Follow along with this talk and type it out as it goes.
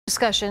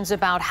discussions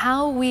about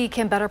how we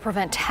can better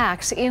prevent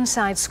attacks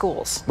inside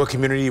schools. But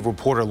community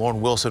reporter Lauren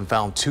Wilson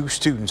found 2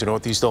 students in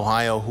Northeast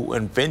Ohio who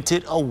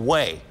invented a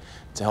way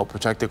to help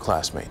protect their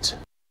classmates.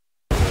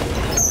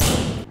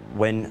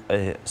 When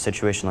a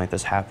situation like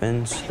this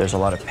happens, there's a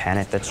lot of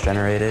panic that's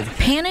generated.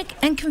 Panic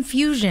and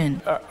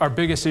confusion. Our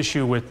biggest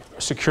issue with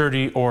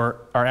security or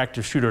our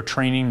active shooter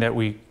training that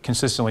we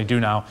consistently do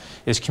now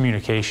is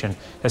communication.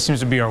 That seems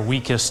to be our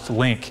weakest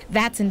link.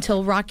 That's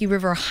until Rocky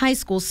River High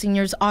School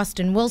seniors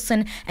Austin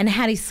Wilson and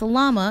Hattie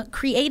Salama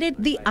created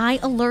the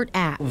iAlert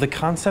app. The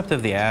concept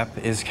of the app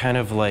is kind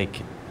of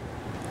like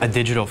a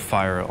digital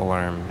fire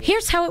alarm.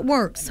 Here's how it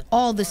works.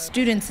 All the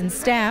students and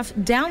staff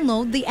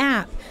download the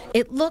app.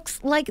 It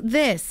looks like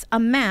this, a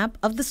map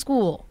of the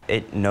school.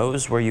 It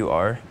knows where you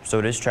are, so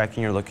it is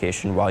tracking your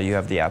location while you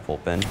have the app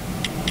open.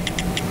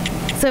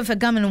 So if a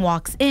gunman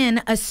walks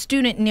in, a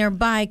student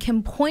nearby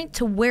can point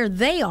to where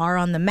they are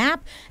on the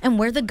map and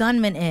where the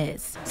gunman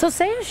is. So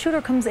say a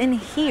shooter comes in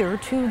here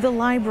to the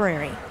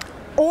library,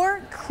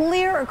 or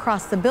clear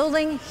across the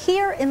building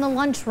here in the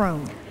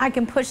lunchroom. I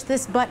can push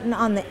this button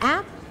on the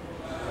app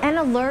and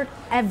alert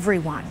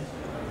everyone.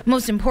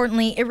 Most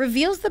importantly, it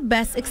reveals the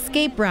best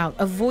escape route,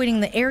 avoiding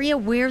the area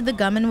where the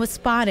gunman was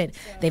spotted.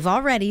 They've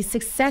already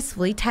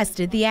successfully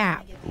tested the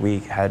app. We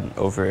had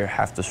over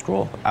half the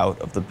school out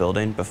of the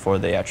building before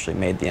they actually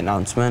made the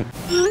announcement.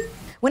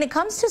 When it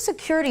comes to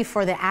security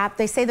for the app,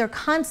 they say they're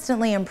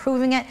constantly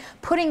improving it,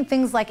 putting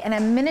things like an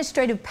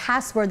administrative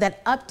password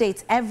that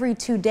updates every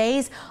 2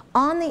 days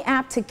on the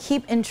app to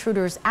keep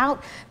intruders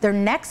out. Their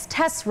next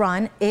test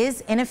run is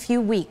in a few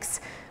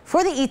weeks.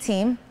 For the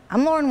E-Team,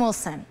 I'm Lauren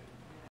Wilson.